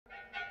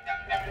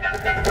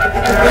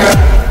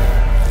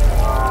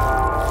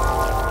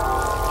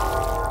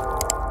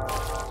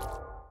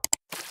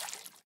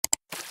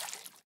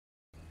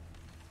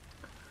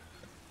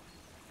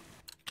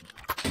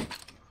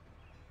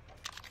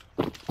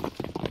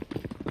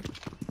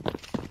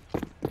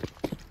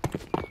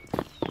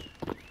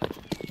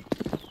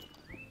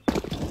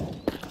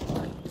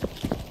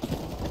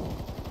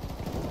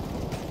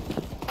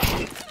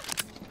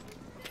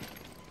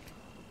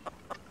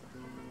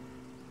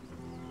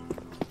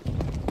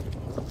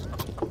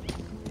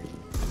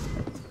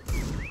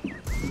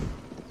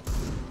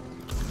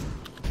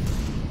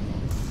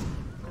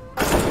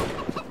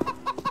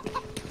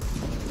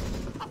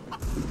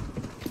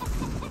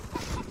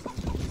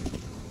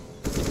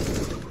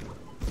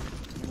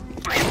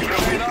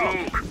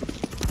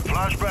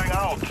Flashbang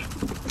out.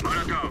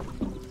 Molotov.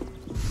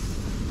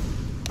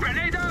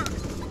 Grenade out!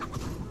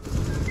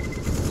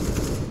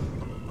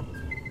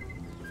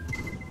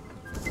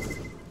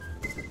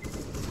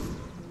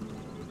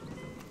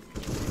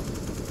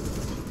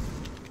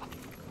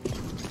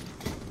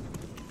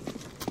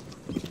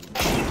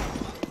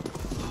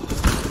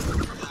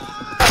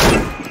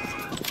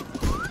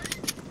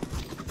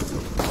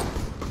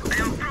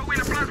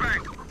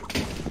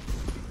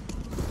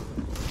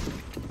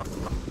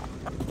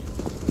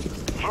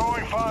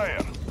 Throwing fire.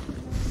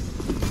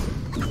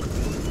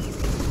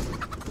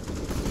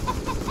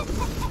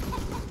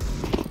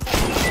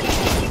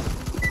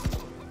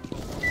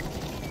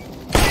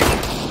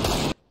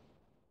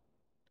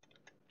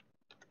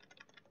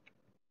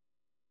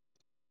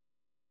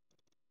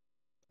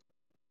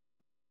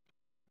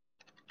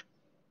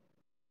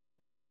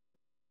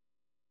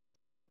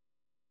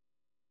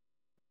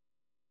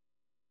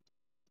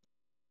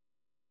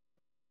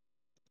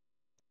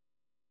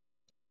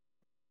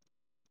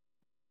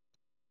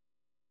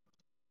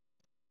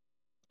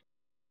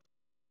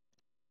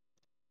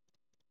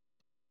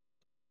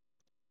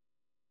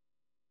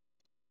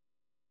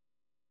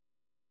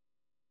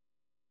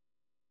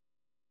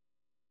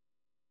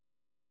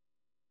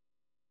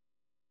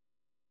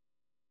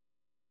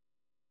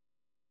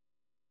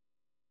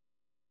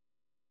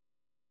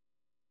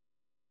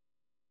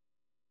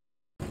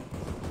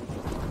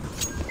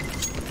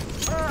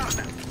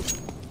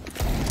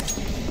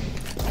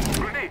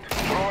 Grenade.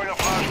 Throwing a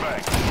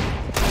flashbang.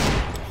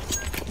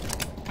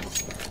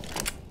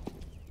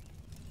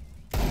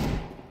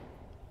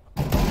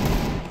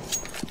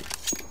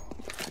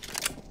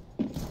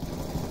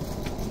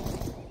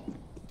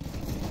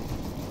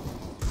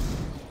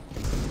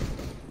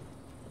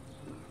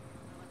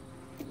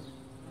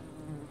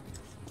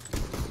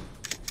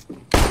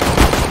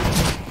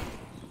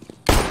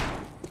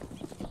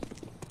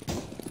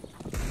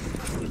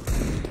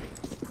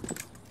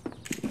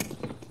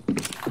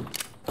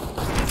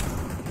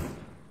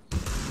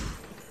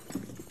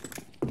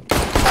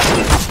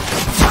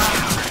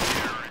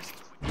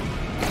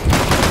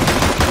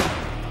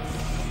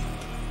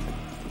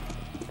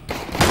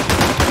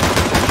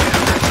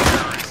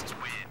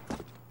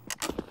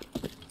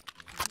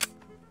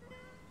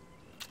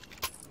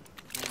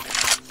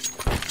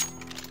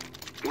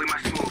 We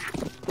must move.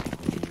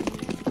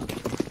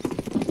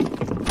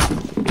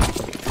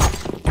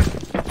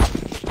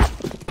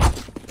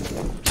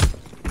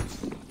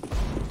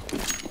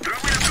 Throw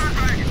in a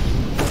flashbang!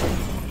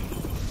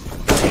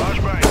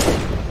 Flashbang.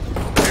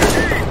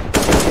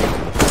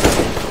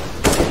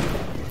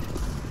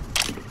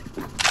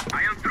 I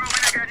am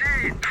throwing a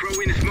grenade! Throw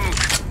in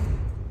smoke.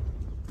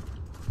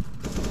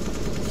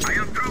 I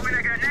am throwing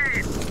a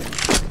grenade!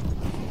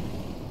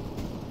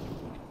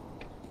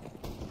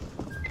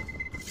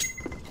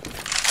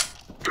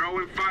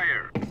 Throwing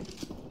fire.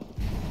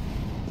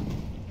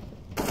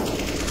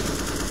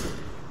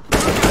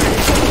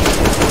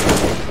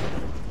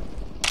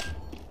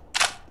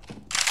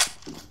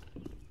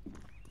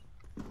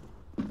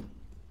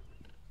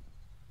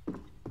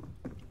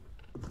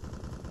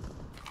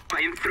 I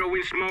am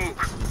throwing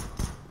smoke.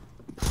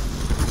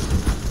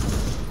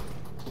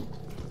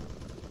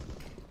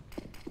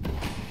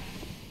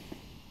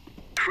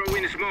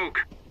 Throwing smoke.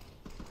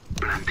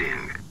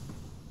 Planting.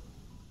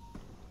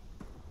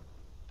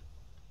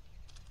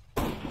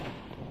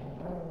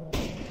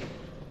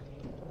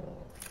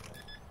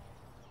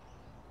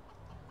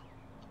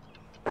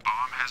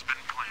 Bomb has been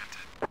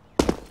planted.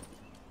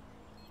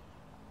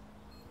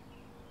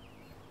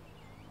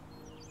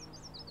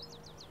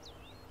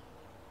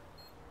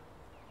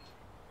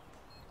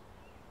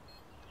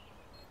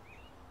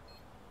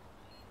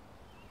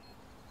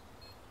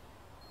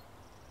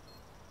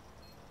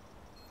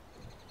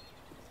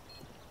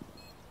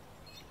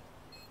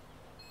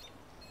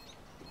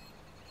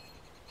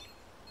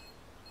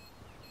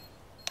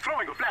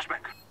 Throwing a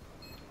flashbang.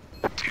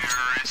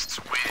 Terrorists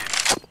win.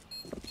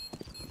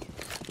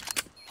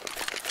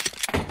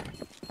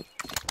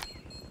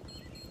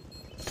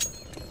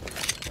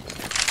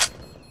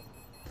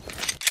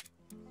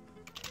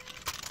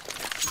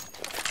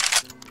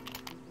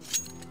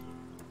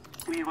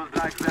 We will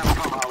drive them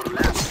from our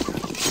land.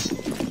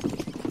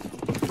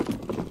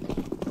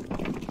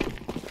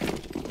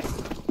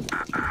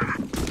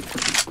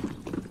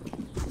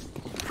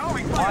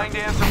 Throwing fire. Find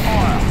answer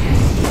fire.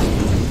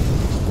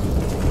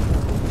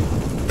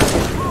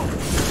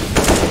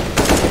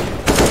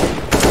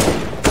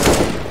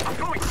 I'm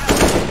throwing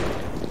fire.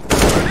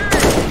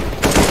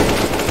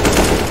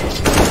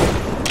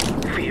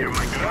 Fear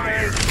my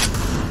fire.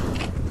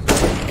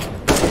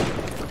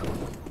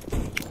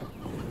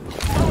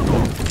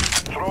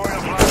 Throwing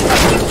a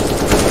flashbang.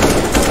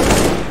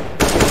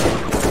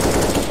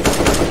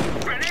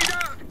 Grenade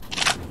out!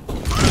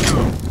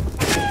 Molotov!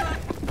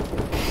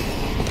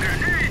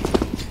 Grenade!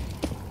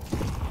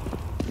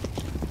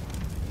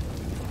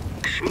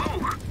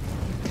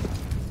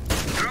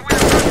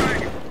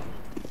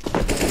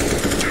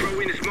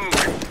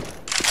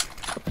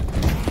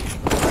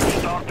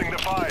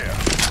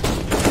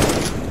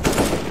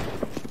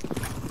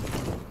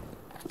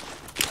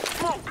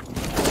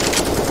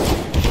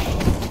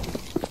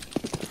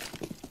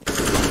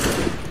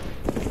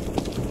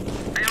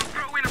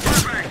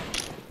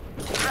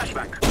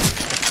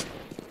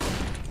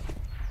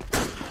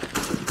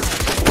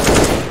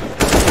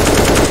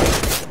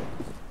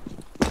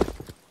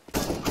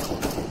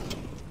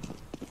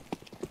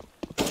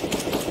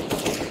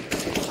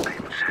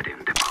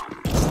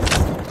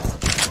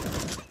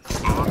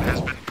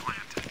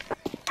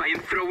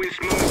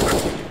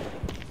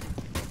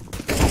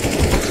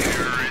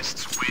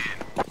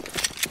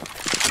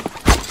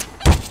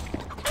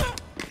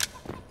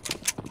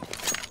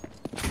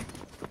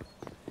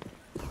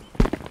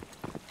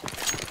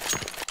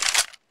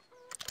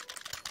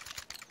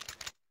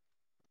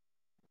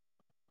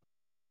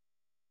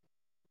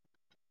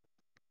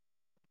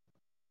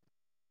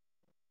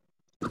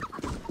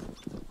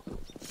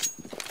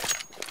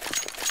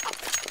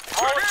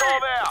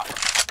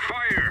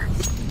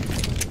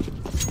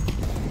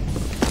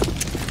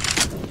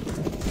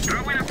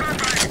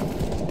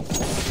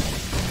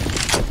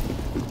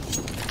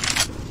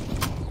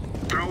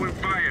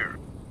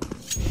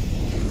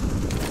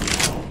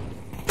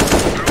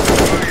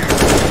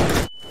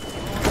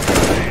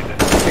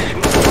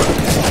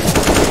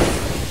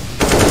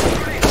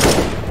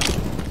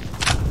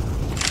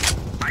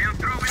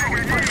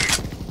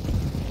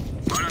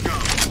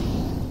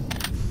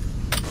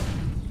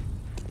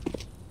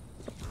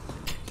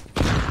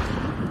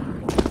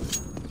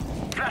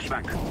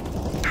 Flashback.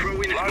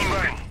 Throw in smoke.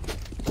 Flashbang.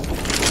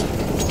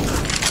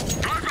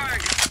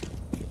 Flashbang.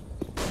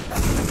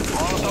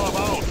 Molotov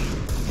out.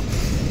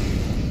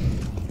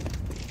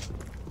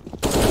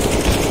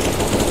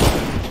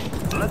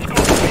 Let's go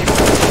to people.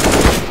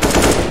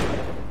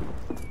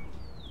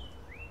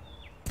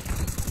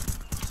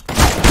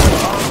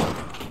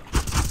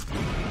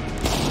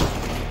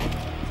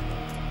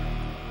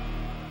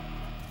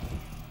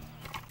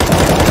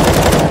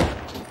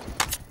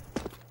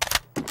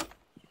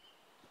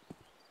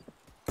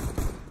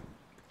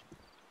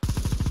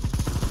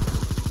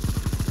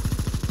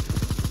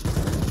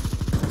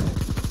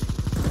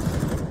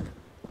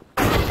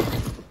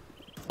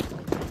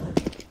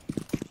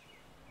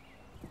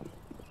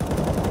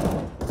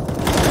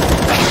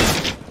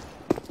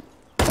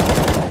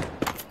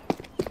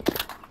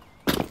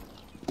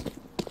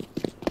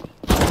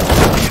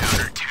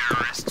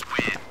 Terrorists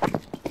win.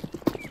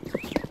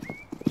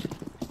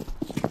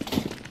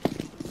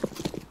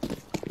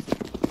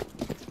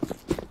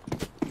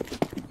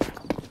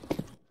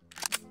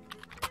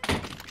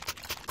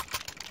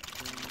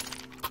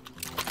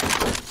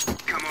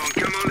 Come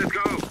on, let's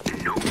go.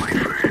 No, my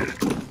friend.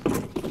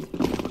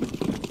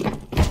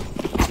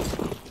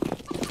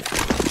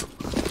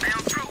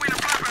 I'll throw in a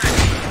flashbang.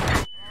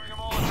 Throwing a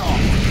Molotov.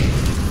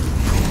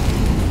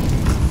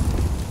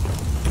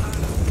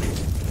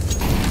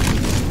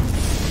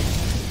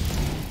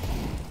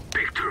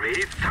 Victory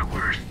is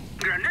ours.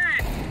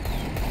 Grenade.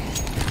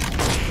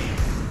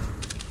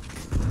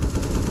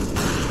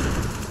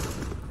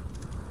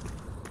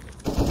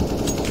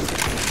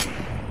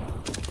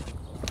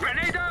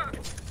 Grenade out.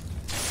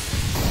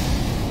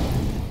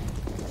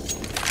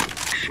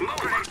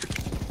 Smoke out.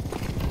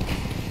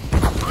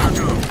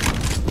 Molotov.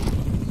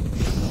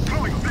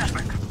 Throwing a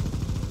flashbang.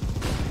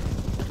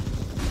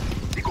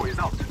 Decoy is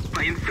out.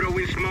 I am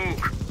throwing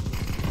smoke.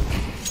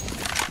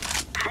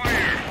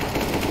 Fire.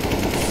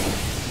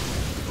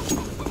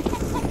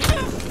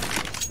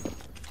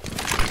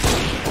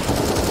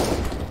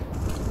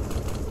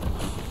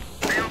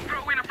 I am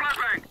throwing a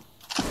flashbang.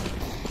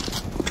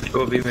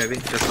 Go B maybe.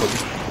 Let's go B.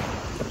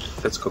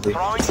 Let's go B.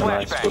 Throwing Nice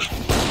flashbang. push.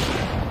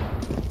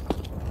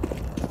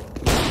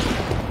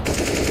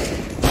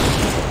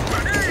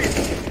 Grenade.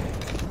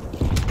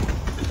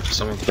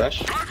 Someone flash.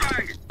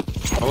 Flashbang.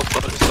 Oh,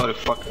 sorry,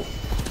 fuck.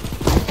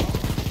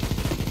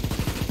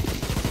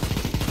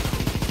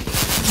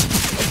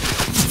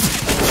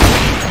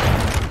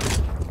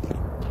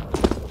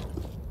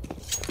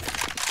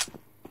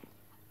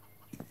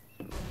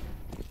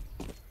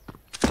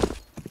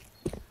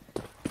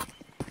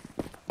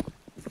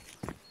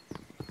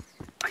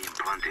 I am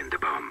planting the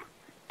bomb.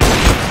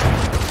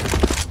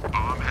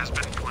 Bomb has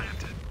been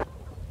planted.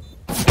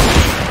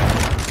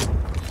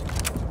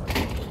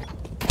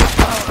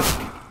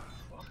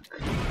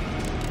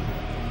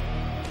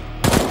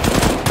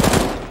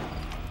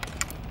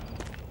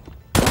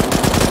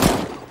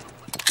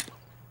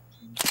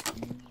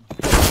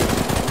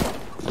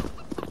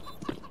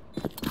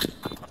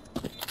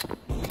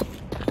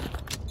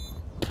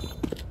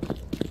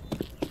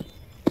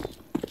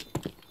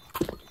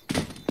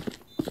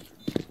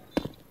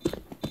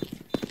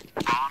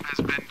 Bomb has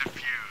been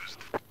defused.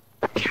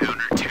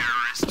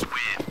 Counter-terrorists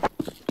win.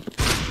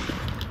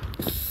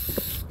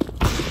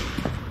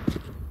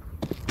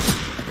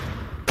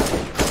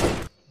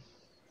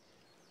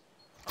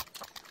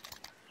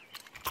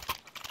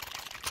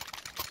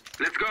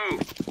 Let's go.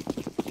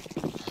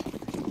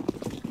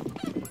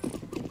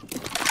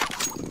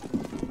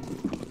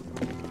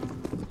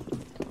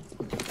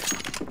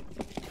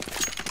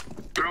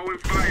 Throwing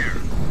fire.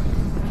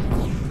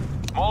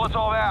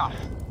 Molotov out.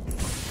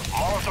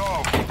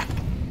 Molotov.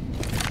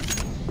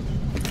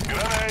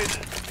 Grenade.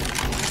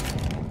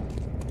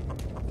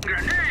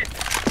 Grenade.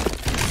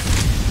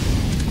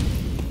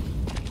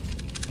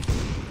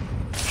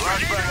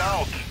 Flashbang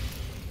out.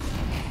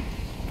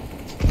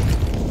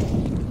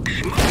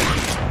 Smoke.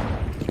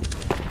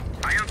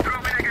 I am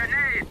throwing a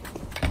grenade.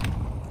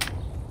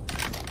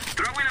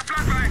 Throwing a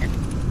flashbang.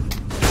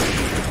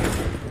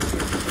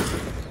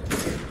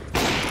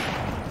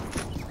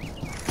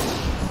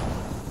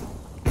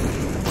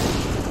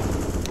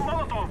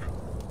 Molotov.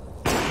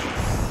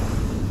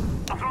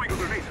 I'm throwing a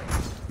grenade.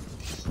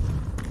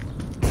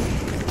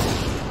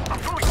 I'm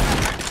throwing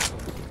flashbang.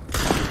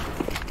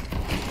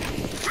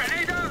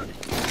 Grenade out.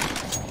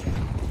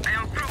 I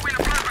am throwing a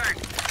flashbang.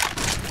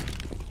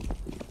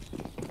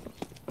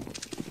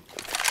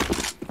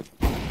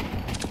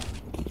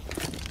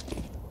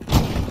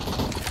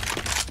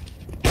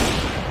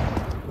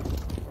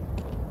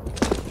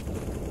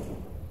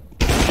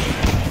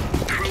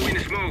 Throwing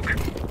smoke.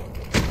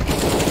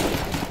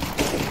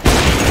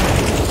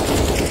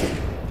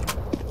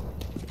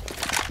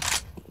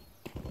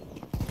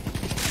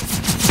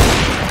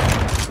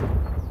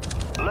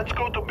 Let's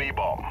go to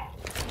B-bomb.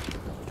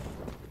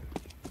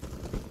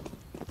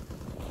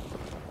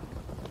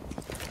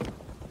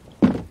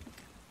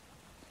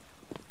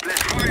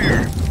 Let's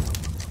fire.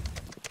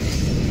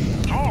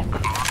 Smoke.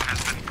 Bomb has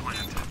been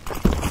planted.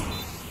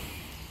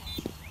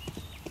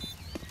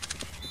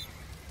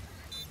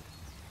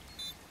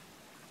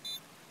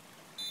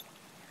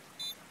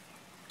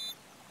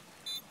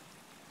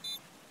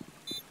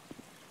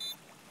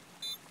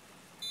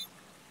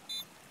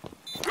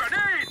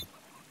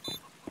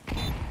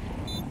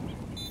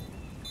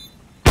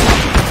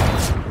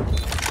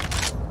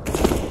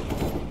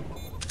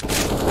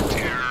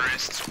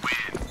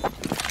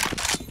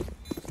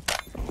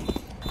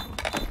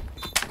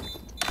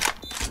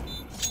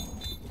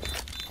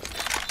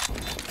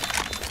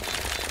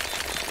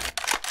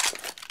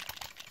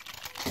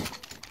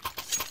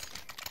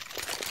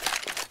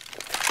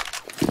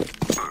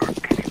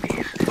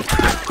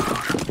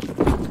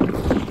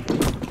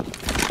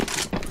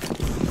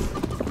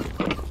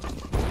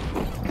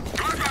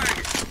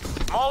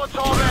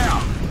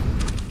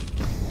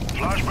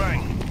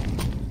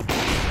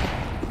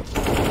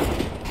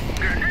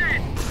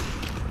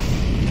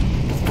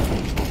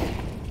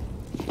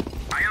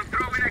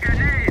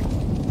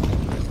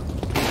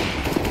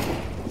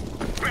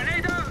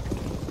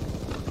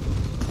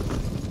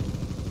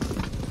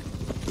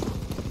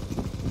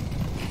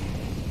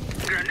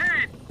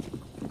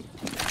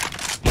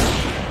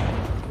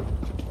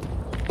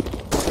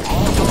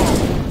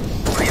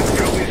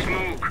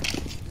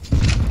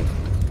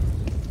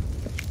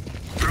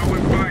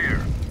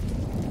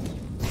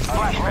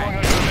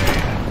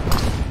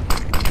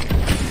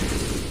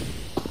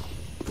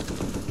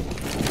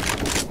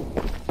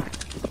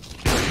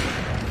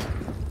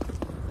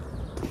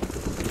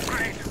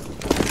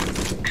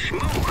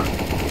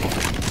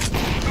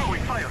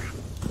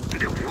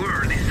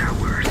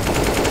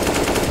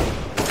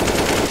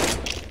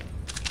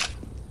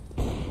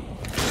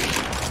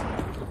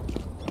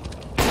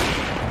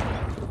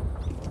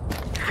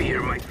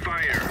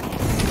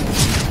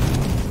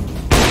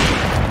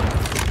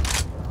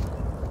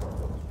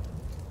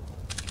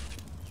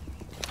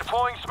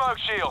 Deploying smoke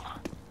shield.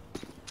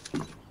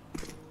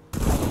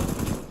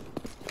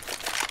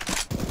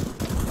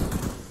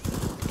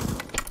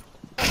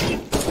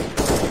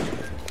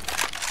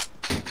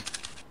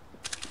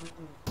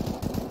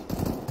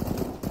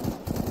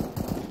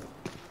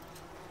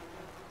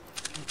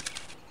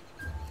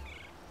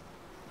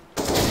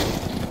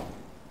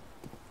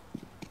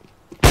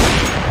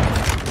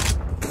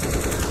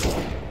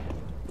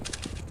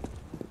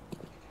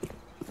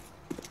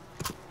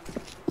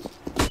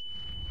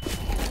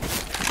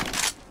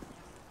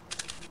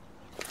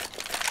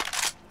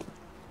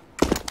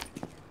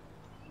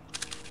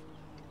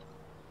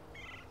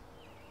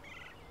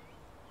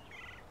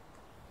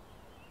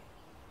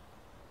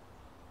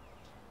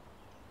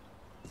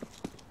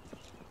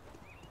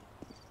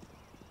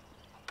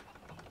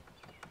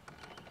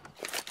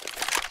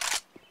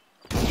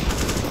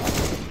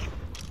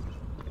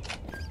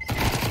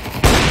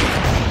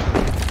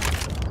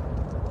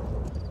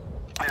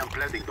 I am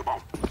planting the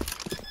bomb.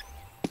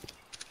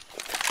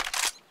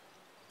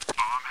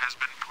 Bomb has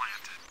been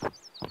planted.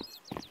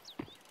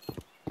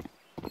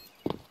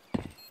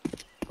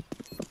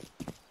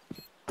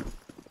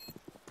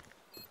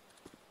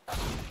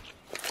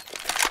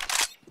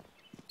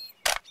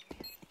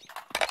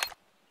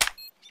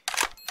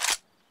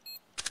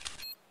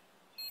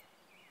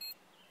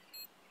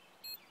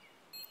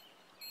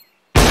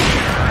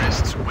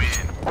 Terrorists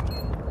win.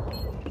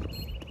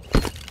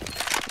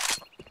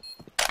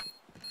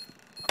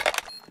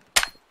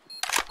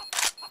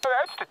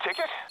 That's the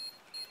ticket.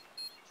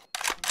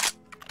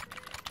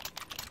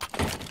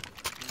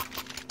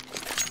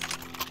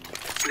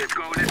 Let's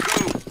go, let's go.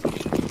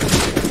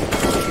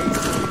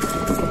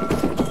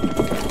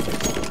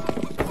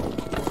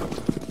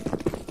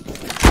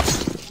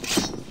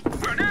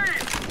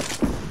 Grenade!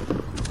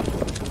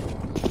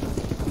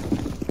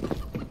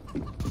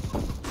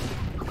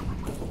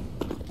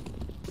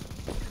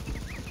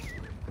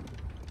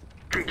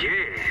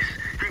 Yes.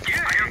 Yes.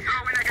 I am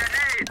throwing a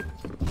grenade.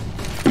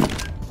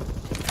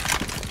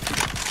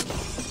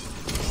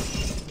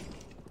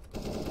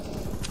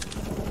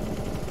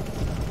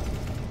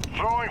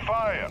 Throwing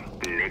fire.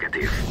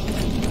 Negative.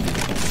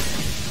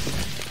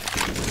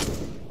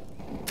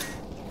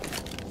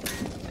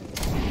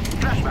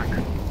 Flashback.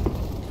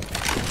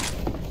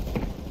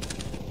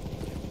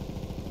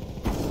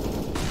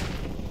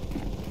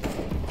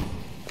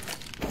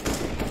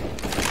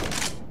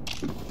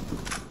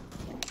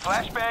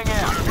 Flashbang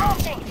out.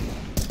 Blasting!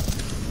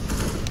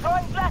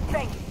 Throwing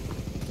blasting!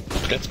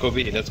 Let's go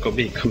B, let's go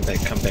B. Come back,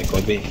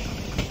 go B.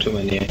 Too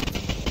many.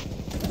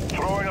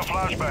 Throwing a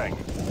flashbang.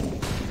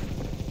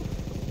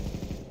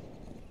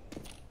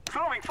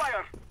 Throwing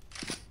fire.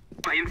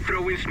 I am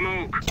throwing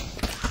smoke.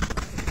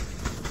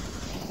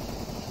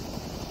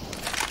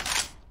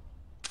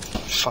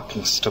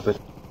 Fucking stupid.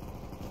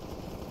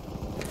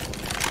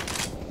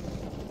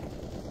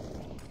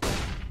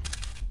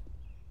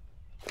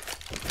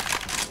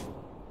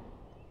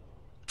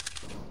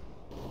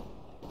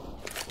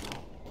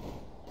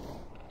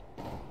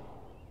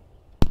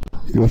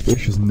 Your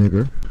fish is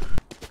nigger.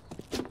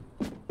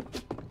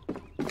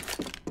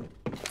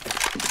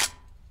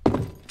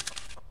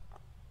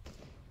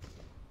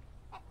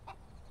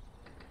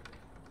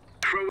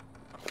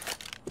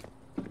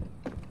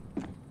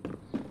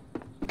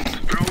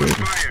 Throwing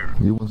fire.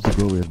 He wants to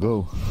go, we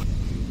go.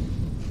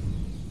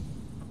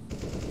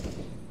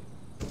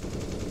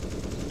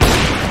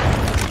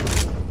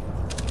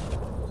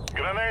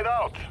 Grenade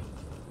out.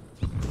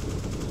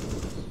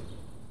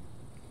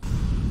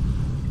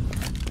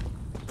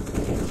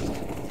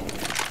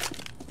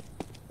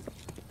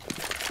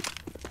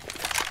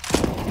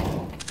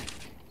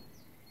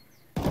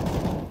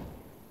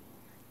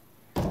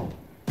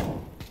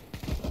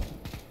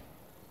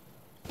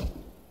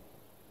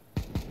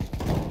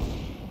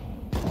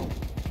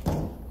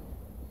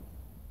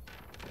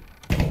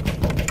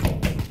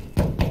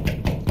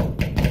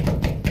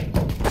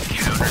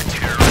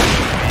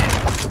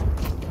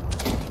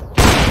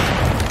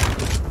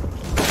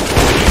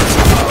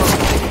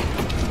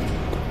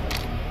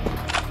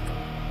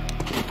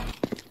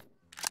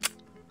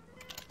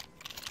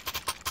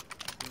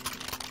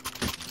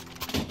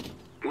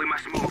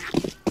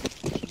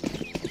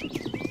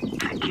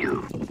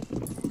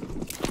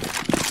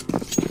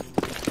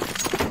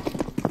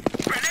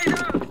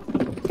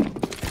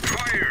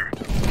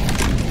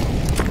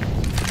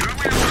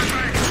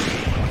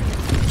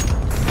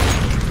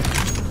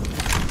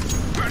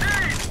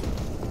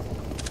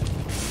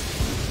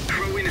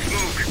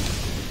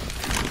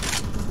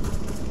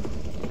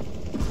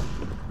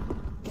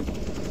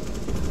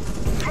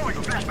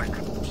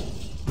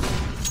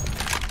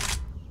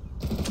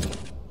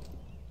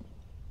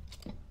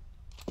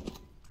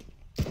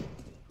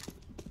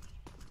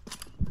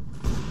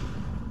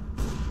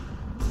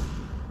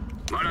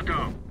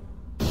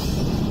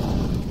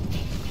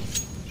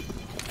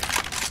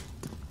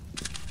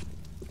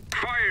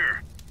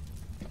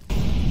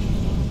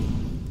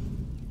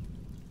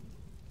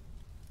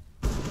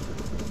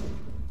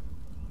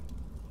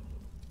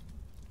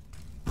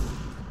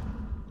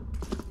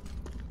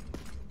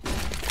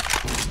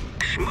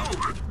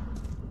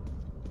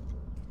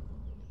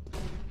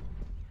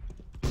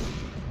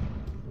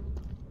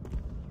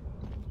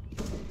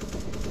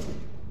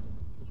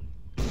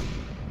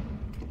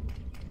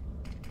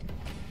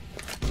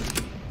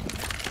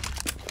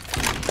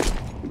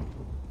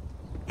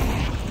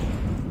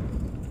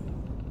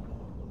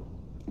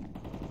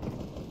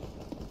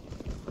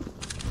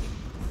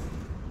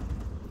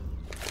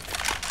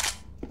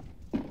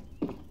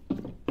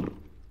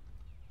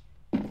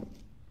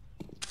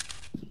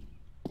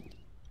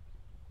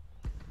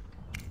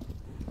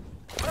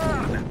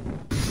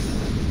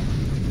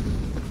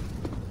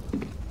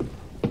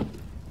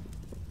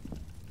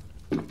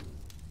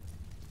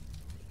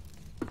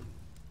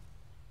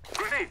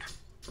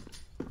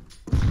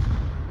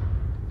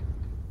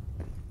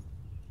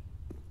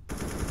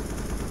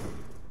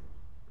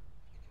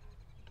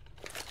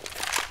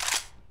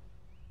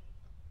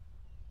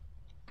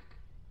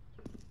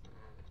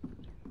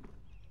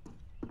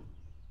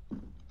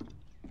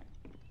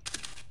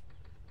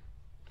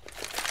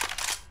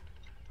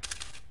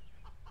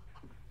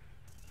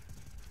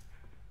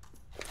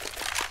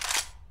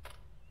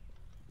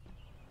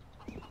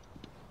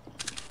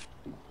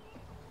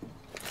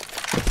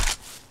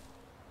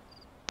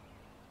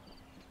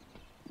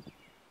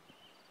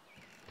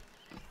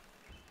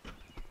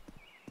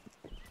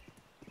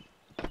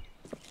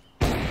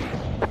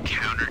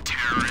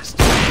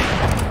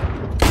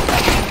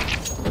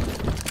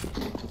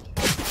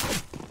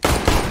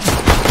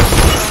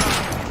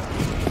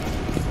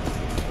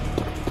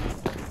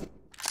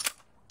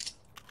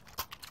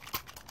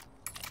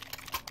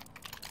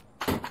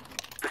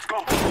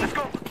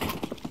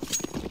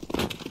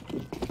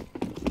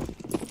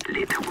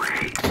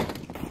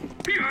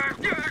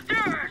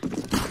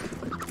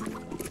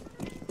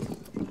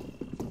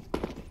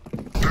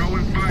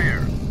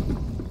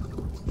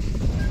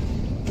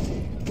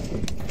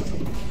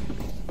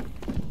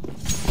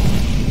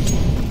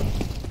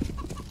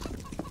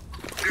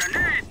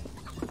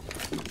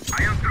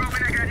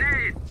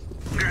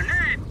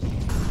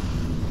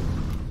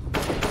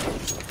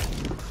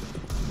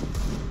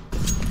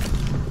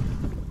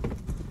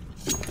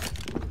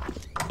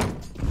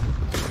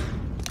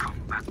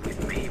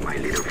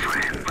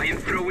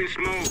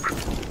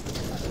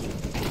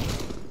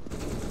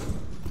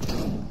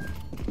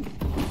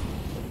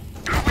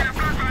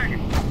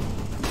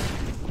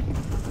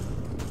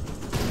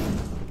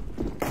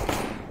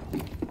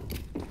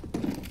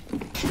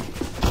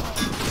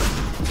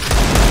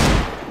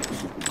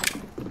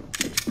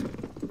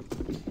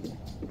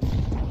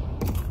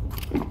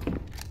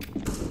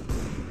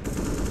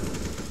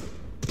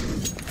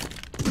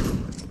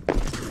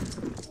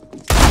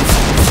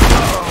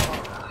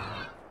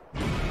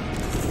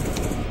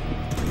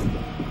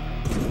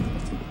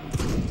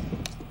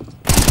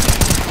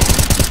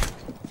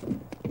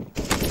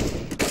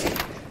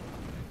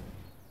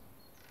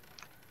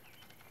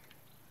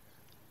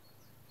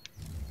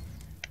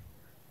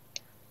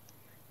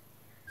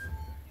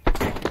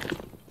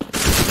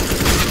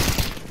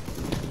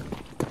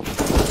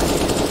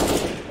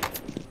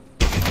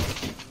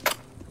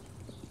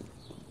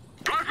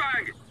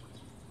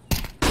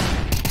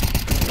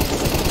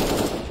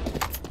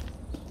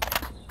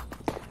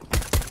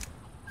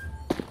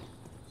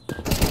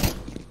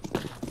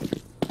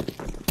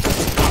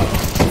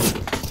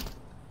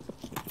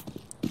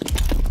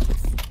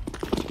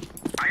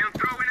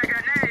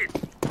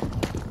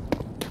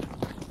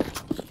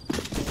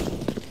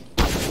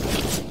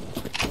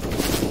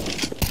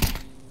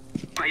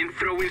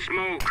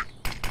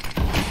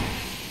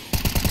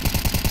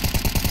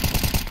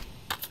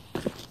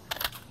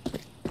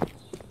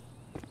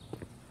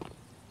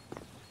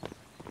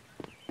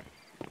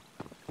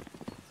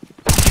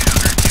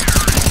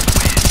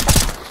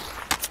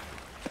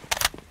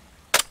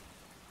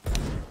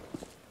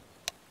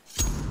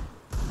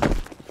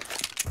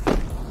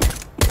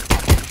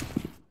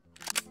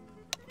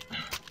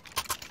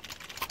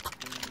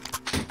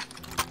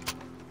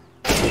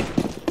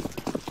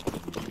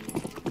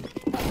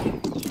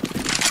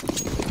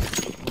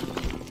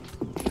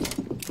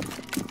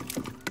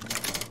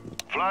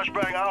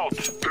 Flashbang out.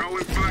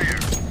 Throwing fire.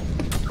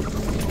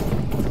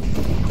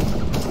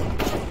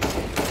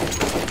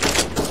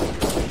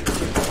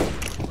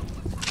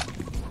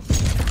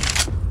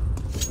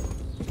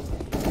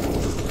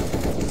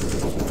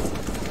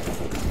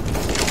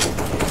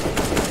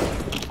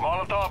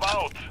 Molotov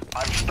out.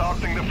 I'm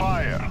starting the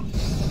fire.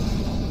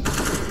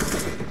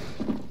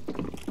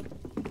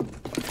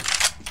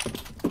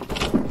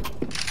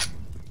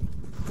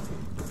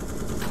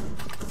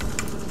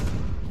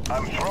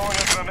 I'm throwing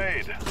a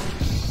grenade.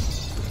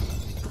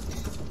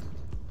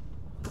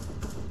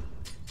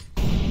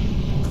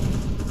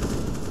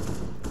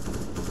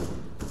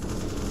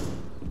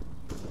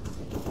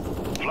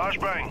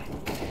 Flashbang.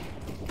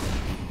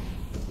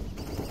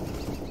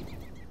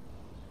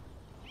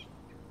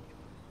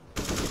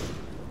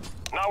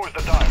 Now is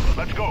the time.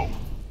 Let's go.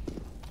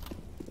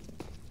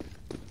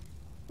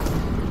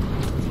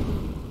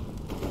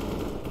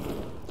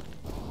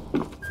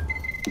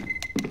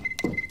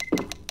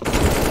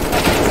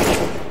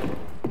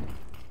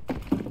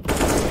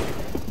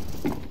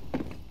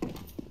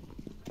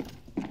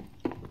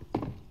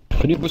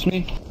 Can you push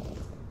me?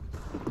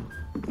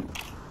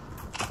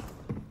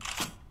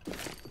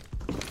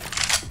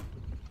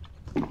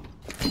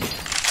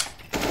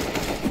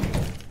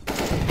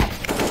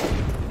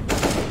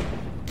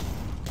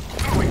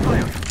 Throwing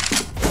fire.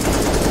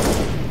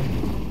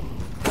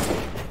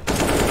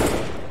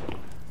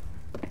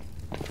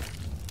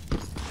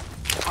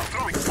 I'm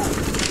throwing smoke.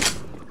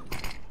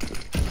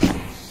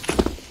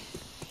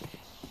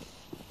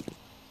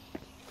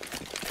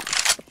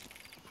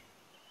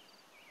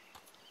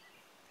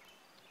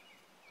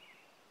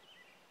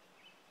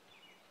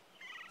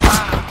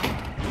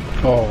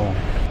 Oh.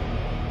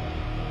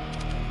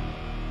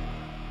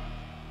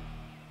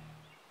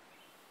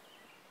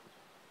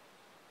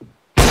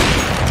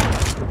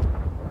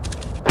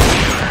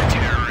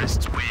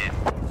 Terrorists win.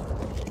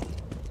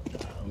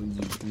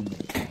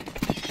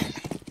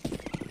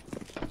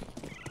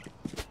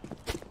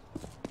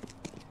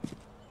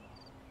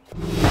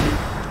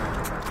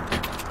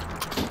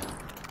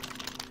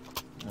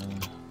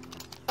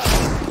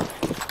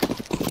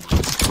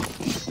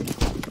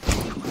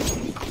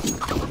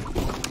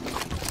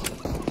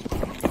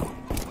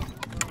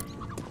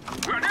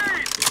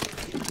 Grenade!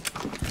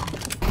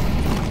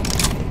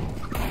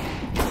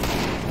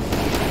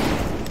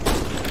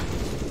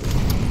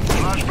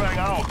 Flashbang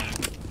out.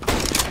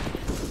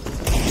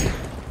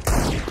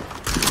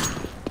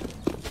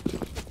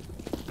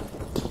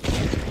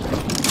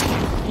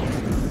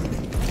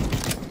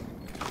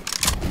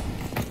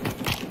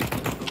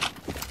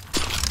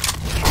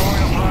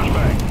 Throwing a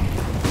flashbang.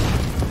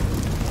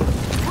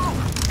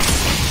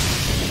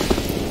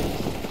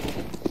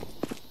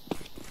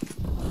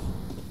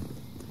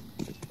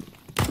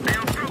 I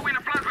am throwing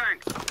a flashbang.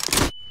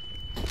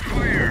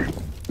 Fire.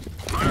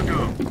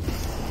 Molotov.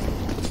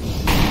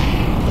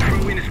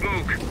 Throwing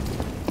smoke.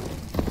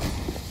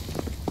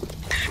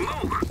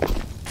 Smoke.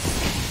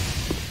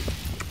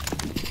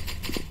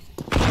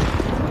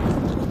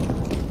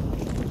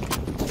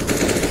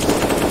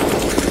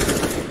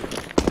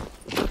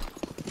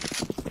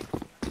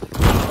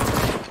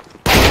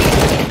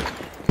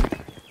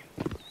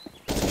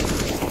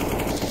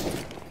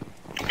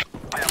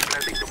 I am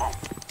planting the bomb.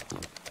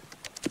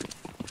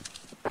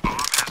 Bomb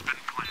has been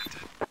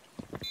planted.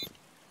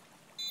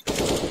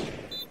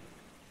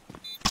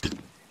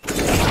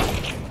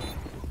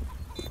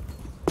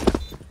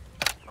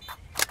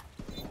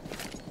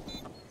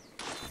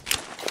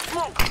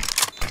 Smoke.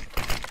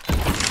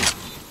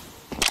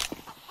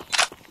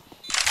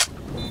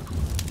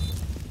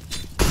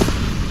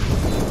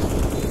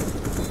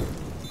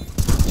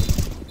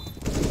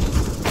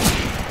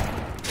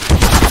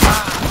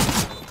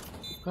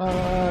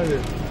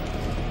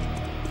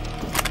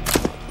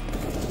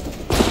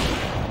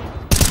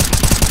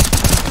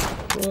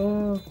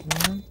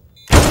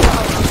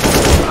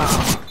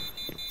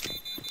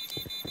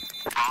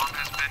 Bomb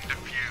has been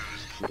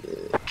defused.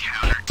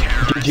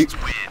 Counter-terrorists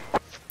win.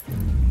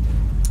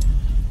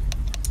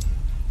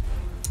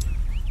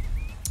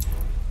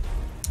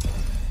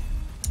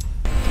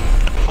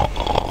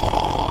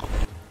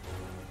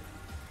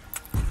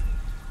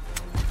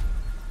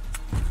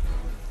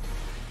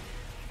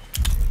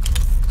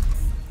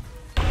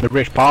 The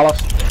British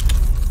Palace.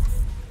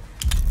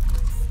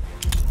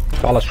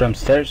 Palace from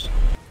stairs.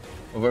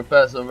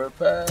 Overpass,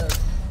 overpass.